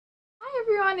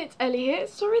everyone, it's Ellie here.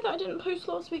 Sorry that I didn't post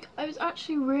last week. I was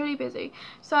actually really busy.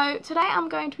 So today I'm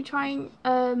going to be trying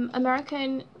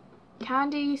American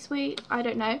candy sweet, I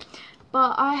don't know.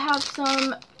 But I have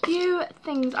some few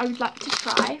things I would like to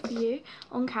try for you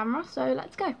on camera, so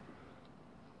let's go.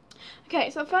 Okay,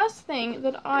 so first thing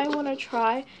that I want to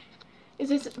try is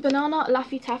this banana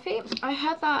Laffy Taffy. I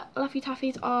heard that Laffy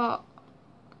Taffies are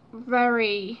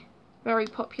very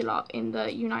popular in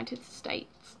the United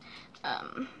States.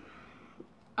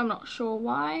 I'm not sure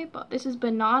why, but this is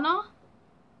banana.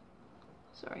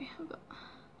 Sorry,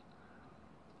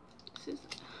 this is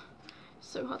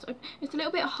so hard to open. It's a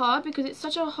little bit hard because it's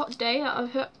such a hot day that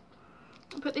I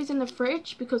put these in the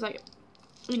fridge because, like,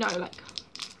 you know, like,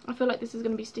 I feel like this is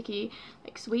going to be sticky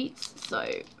like sweets, so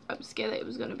I'm scared that it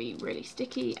was going to be really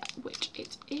sticky, which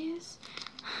it is.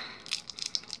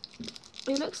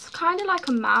 It looks kind of like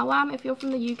a Malwam. If you're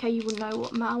from the UK, you will know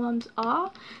what Malwams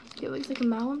are. It looks like a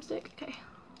Malwam stick. Okay.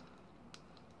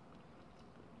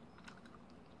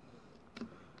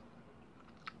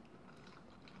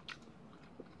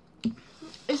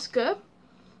 It's good.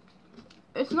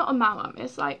 It's not a Malwam.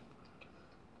 It's like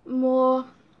more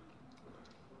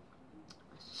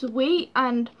sweet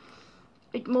and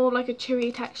like more like a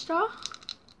chewy texture.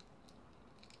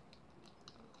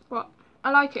 But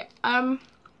I like it.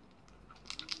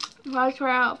 If I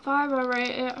try out 5, I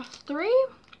rate it a 3.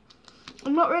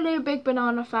 I'm not really a big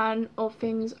banana fan of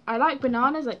things. I like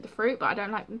bananas, like the fruit, but I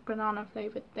don't like banana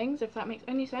flavoured things, if that makes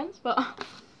any sense. But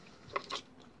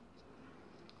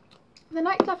the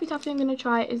next Laffy Taffy I'm going to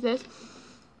try is this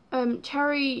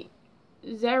cherry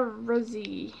zerza.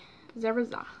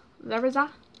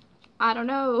 I don't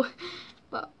know,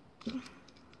 but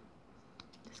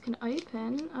this can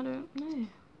open. I don't know.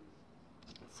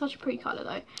 It's such a pretty colour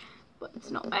though, but it's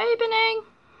not opening.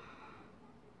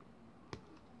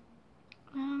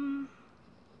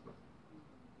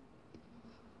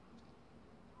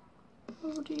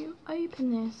 How do you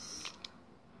open this?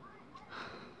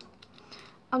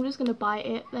 I'm just gonna bite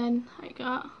it then, like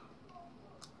that.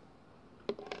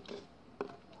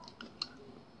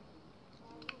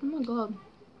 Oh my god.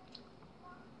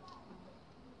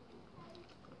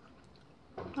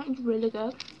 That is really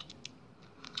good.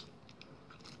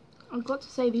 I've got to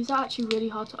say, these are actually really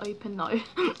hard to open though.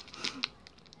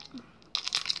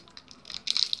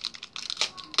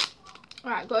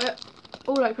 Alright, got it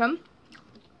all open.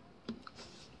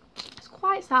 It's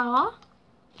quite sour.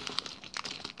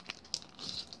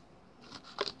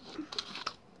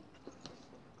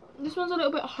 This one's a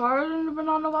little bit harder than the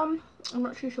banana one. I'm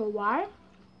not too sure why.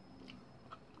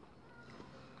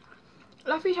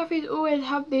 Laffy Taffies always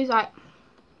have these like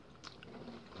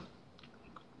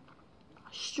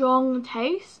strong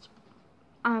taste,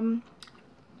 like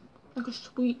a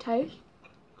sweet taste.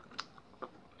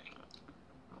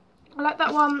 I like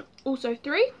that one also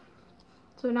 3.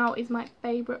 So now is my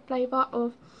favourite flavour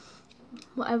of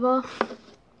whatever.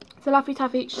 It's a Laffy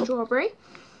Taffy strawberry.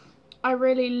 I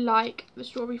really like the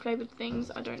strawberry flavoured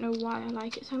things. I don't know why I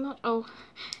like it so much. Oh,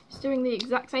 it's doing the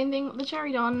exact same thing with the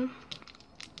cherry done.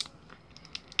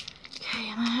 Okay,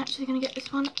 am I actually going to get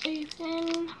this one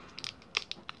open?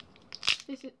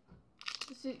 This is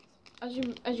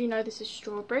as you know, this is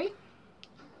strawberry.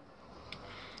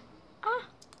 Ah.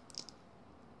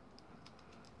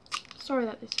 Sorry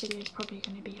that this video is probably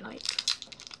going to be like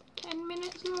 10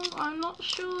 minutes long. I'm not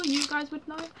sure. You guys would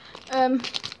know.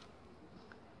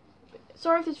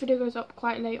 Sorry if this video goes up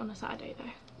quite late on a Saturday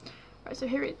though. Right, so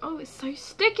here it is. Oh, it's so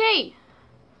sticky.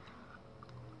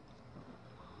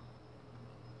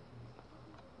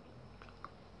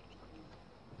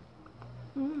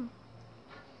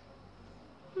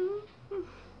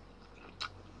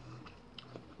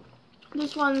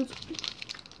 This one's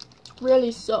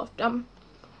really soft.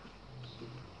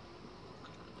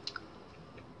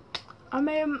 I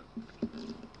mean,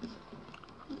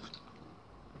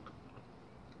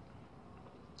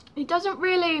 it doesn't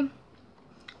really,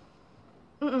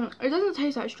 it doesn't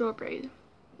taste like strawberries.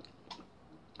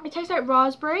 It tastes like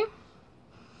raspberry.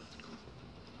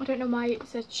 I don't know why it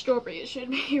says strawberry, it should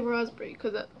be raspberry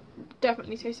because it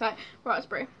definitely tastes like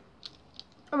raspberry.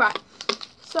 Alright,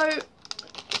 so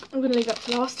I'm going to leave that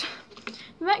to last.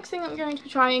 The next thing I'm going to be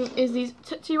trying is these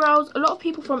Tootsie Rolls. A lot of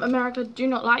people from America do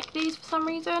not like these for some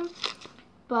reason,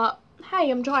 but hey,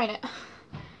 I'm trying it.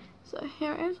 So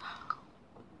here it is.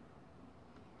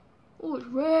 Oh, it's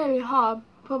really hard.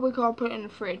 Probably can't put it in the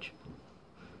fridge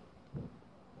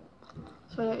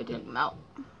so that it didn't melt.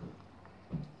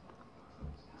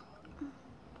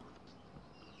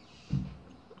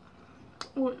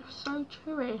 Oh, it's so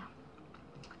chewy.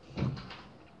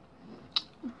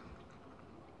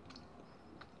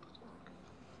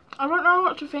 I don't know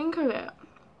what to think of it.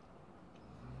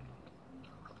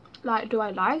 Like, do I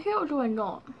like it or do I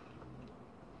not?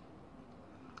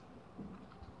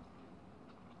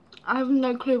 I have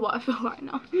no clue what I feel right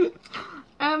now.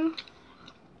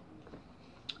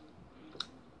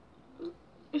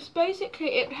 It's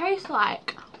basically, it tastes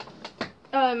like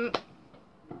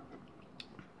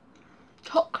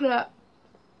chocolate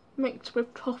mixed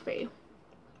with toffee.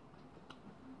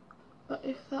 But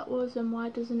if that was, then why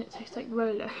doesn't it taste like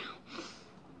Rolo?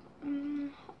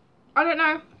 I don't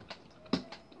know.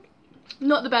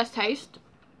 Not the best taste.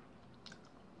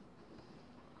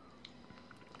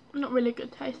 Not really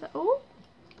good taste at all.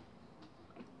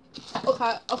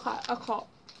 Okay, I can't.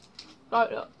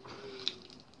 Right, look.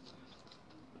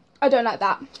 I don't like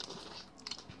that.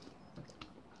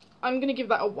 I'm gonna give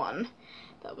that a 1.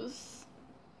 That was...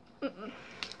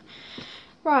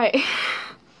 Right.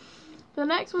 The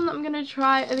next one that I'm gonna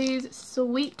try are these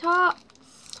sweet tarts.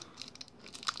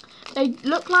 They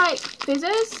look like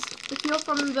fizzes. If you're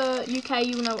from the UK,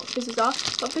 you know what fizzes are.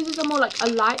 But fizzes are more like a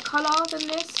light colour than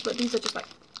this. But these are just like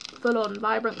full-on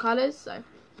vibrant colours. So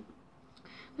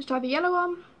let's try the yellow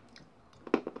one.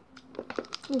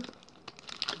 Ooh.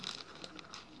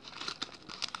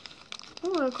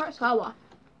 Oh, they're quite sour.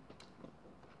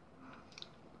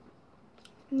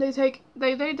 They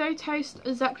taste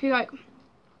exactly like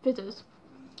fizzes.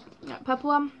 Yeah, purple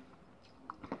one.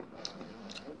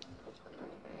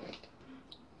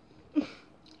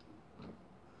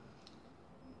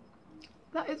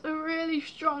 That is a really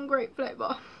strong grape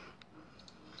flavour.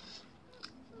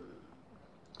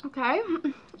 Okay.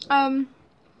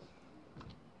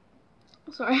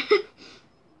 Sorry.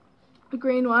 The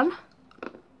green one.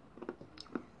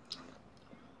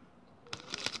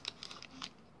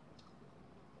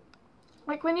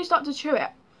 Like when you start to chew it,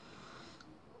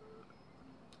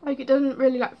 like it doesn't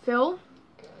really like feel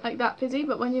like that fizzy,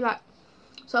 but when you like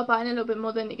start biting a little bit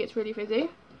more, then it gets really fizzy.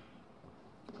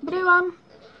 Blue one.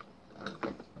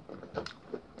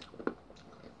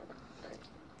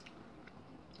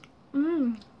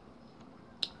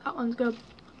 That one's good.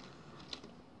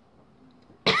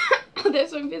 They're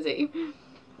so fizzy.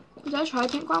 Did I try a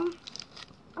pink one?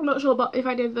 I'm not sure, but if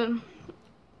I did, then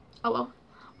oh well.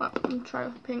 Well, I'll try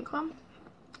a pink one.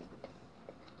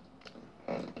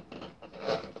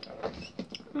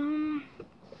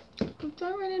 I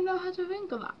don't really know how to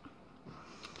think of that.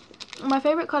 My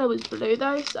favourite colour was blue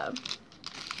though, so.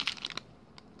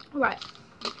 Right.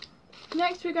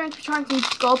 Next we're going to be trying some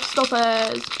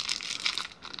Gobstoppers.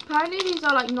 Apparently these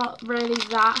are like not really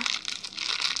that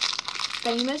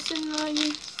famous in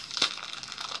the,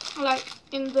 like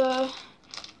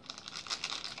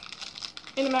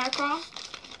in America,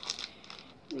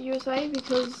 the USA,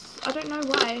 because I don't know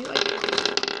why, like,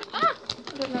 I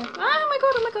don't know.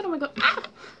 Oh my god.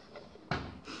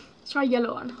 Let's try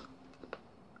yellow one.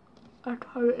 I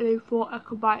totally thought I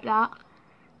could bite that.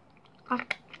 I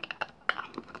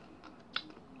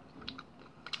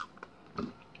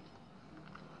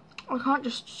can't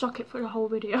just suck it for the whole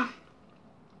video.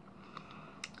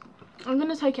 I'm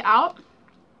gonna take it out.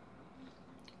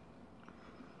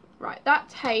 Right, that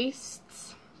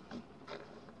tastes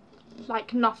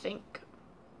like nothing.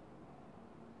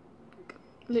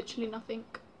 Literally nothing.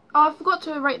 Oh, I forgot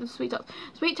to rate the Sweet Tarts.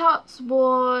 Sweet Tarts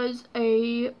was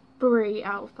a 3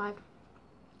 out of 5.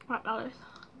 Right, now this.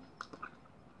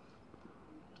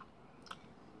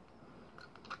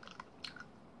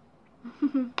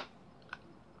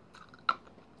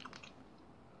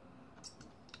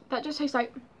 That just tastes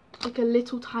like a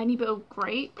little tiny bit of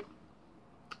grape.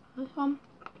 This one.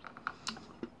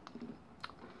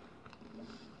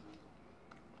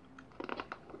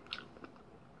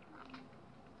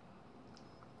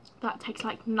 That tastes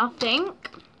like nothing.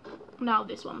 Now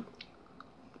this one.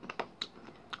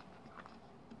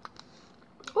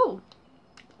 Oh.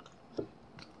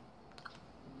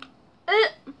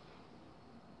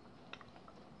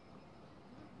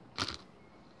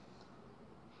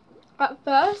 At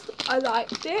first I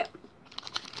liked it,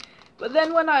 but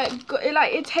then when I got it,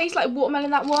 like it tastes like watermelon,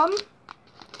 that one.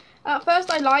 At first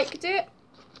I liked it,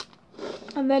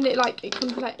 and then it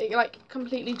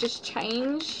completely just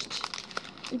changed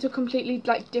into a completely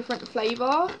like different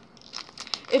flavour.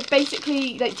 It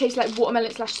basically like tastes like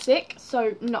watermelon / sick,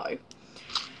 so no.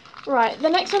 Right, the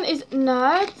next one is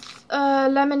Nerds I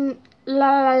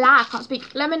can't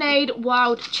speak. Lemonade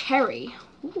Wild Cherry.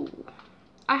 Ooh.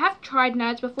 I have tried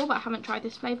Nerds before, but I haven't tried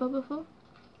this flavour before.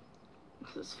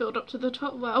 It's filled up to the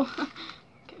top well.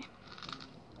 Okay.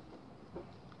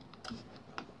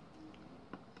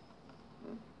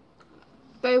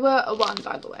 They were a 1,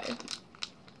 by the way.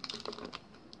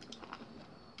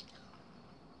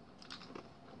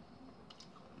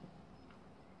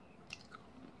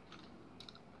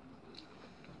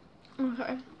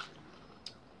 Okay.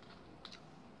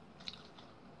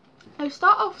 They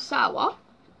start off sour.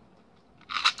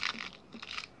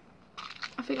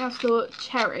 I think that's the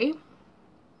cherry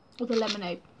or the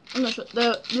lemonade. I'm not sure.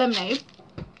 The lemonade.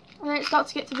 And then it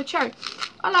starts to get to the cherry.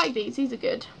 I like these. These are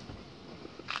good.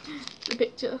 The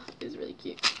picture is really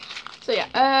cute. So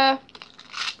yeah,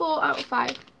 4 out of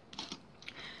 5.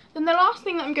 Then the last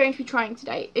thing that I'm going to be trying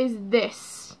today is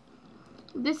this.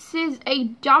 This is a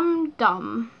Dum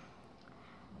Dum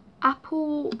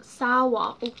apple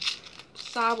sour. Oh,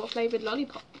 sour flavoured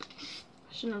lollipop.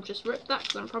 I shouldn't have just ripped that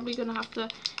because I'm probably going to have to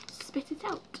spit it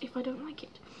out if I don't like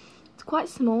it. It's quite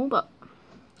small, but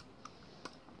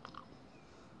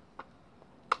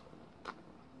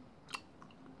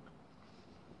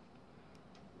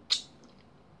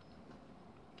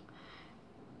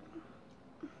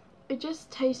it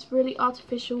just tastes really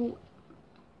artificial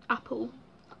apple.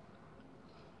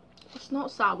 It's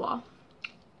not sour.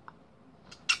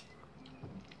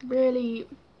 Really,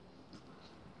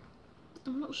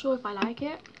 I'm not sure if I like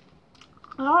it.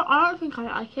 I don't think I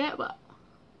like it, but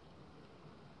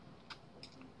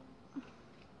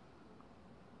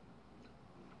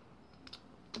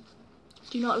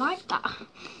do not like that.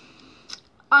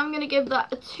 I'm gonna give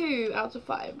that a 2 out of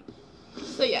 5.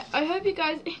 So yeah, I hope you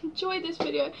guys enjoyed this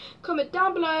video. Comment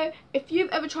down below if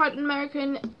you've ever tried an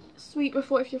American sweet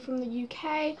before, if you're from the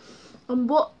UK, and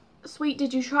what sweet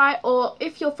did you try, or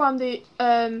if you're from the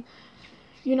I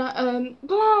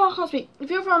can't speak.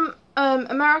 If you're from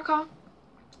America,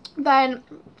 then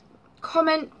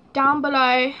comment down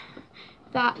below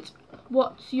that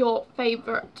what's your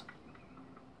favourite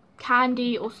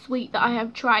candy or sweet that I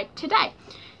have tried today.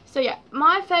 So yeah,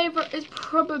 my favourite is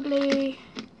probably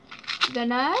the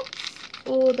Nerds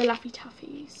or the Laffy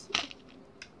Taffies.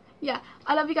 Yeah,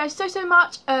 I love you guys so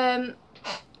much.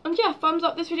 And yeah, thumbs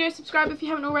up this video, subscribe if you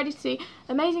haven't already to see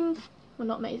amazing, well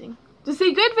not amazing, to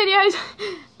see good videos,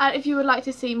 and if you would like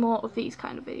to see more of these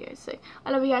kind of videos. So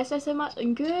I love you guys so much,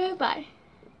 and goodbye.